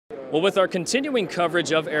Well, with our continuing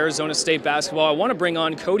coverage of Arizona State basketball, I want to bring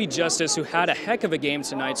on Kodi Justice, who had a heck of a game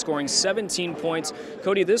tonight, scoring 17 points.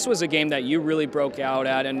 Kodi, this was a game that you really broke out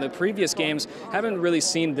at, and the previous games haven't really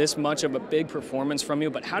seen this much of a big performance from you,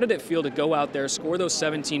 but how did it feel to go out there, score those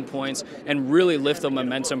 17 points, and really lift the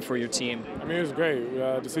momentum for your team? I mean, it was great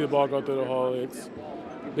to see the ball go through the hole. It's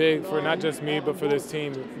big for not just me, but for this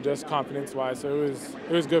team, just confidence-wise. So it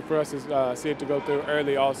was good for us to see it to go through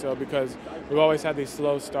early also, because we've always had these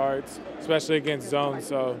slow starts, especially against zones.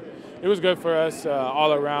 So it was good for us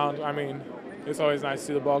all around. I mean, it's always nice to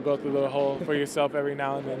see the ball go through the hole for yourself every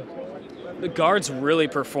now and then. The guards really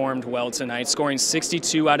performed well tonight, scoring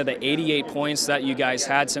 62 out of the 88 points that you guys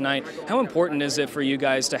had tonight. How important is it for you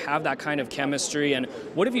guys to have that kind of chemistry, and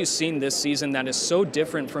what have you seen this season that is so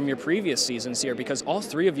different from your previous seasons here? Because all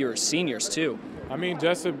three of you are seniors too. I mean,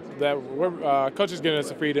 just that we're coach is giving us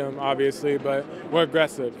the freedom, obviously, but we're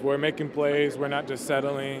aggressive. We're making plays. We're not just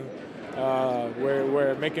settling.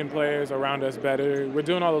 We're making players around us better. We're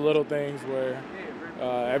doing all the little things where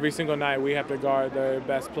every single night we have to guard the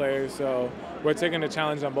best players. So we're taking the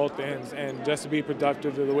challenge on both ends, and just to be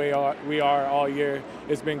productive the way we are all year,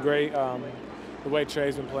 it's been great. The way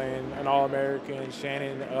Trey's been playing, an All-American,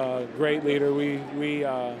 Shannon, great leader. We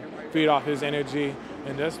feed off his energy,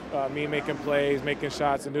 and just me making plays, making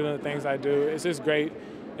shots, and doing the things I do. It's just great.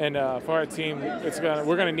 And for our team,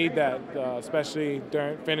 we're gonna need that, especially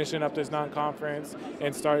during finishing up this non-conference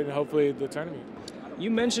and starting hopefully the tournament. You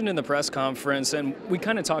mentioned in the press conference, and we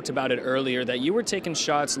kind of talked about it earlier, that you were taking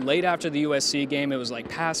shots late after the USC game. It was like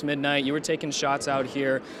past midnight. You were taking shots out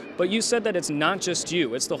here. But you said that it's not just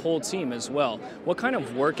you, it's the whole team as well. What kind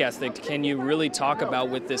of work ethic can you really talk about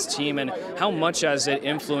with this team, and how much has it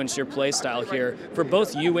influenced your play style here for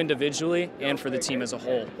both you individually and for the team as a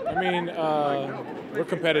whole? I mean, we're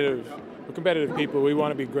competitive. We're competitive people. We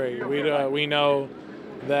want to be great. We know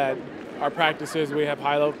that our practices, we have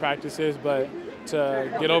high-level practices, but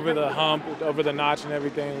to get over the hump, over the notch and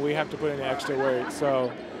everything, we have to put in the extra work.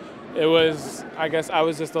 So I guess I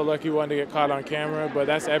was just the lucky one to get caught on camera, but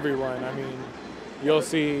that's everyone. I mean, you'll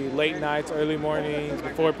see late nights, early mornings,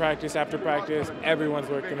 before practice, after practice, everyone's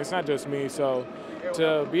working. It's not just me. So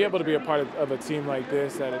to be able to be a part of a team like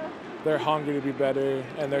this, that they're hungry to be better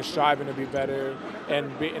and they're striving to be better,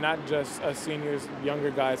 and not just us seniors, younger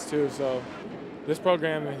guys too. So this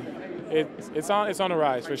program, it's on the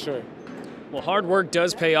rise for sure. Well, hard work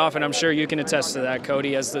does pay off, and I'm sure you can attest to that,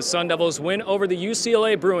 Kodi, as the Sun Devils win over the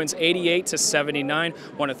UCLA Bruins 88-79. I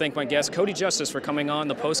want to thank my guest, Kodi Justice, for coming on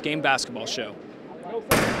the post-game basketball show.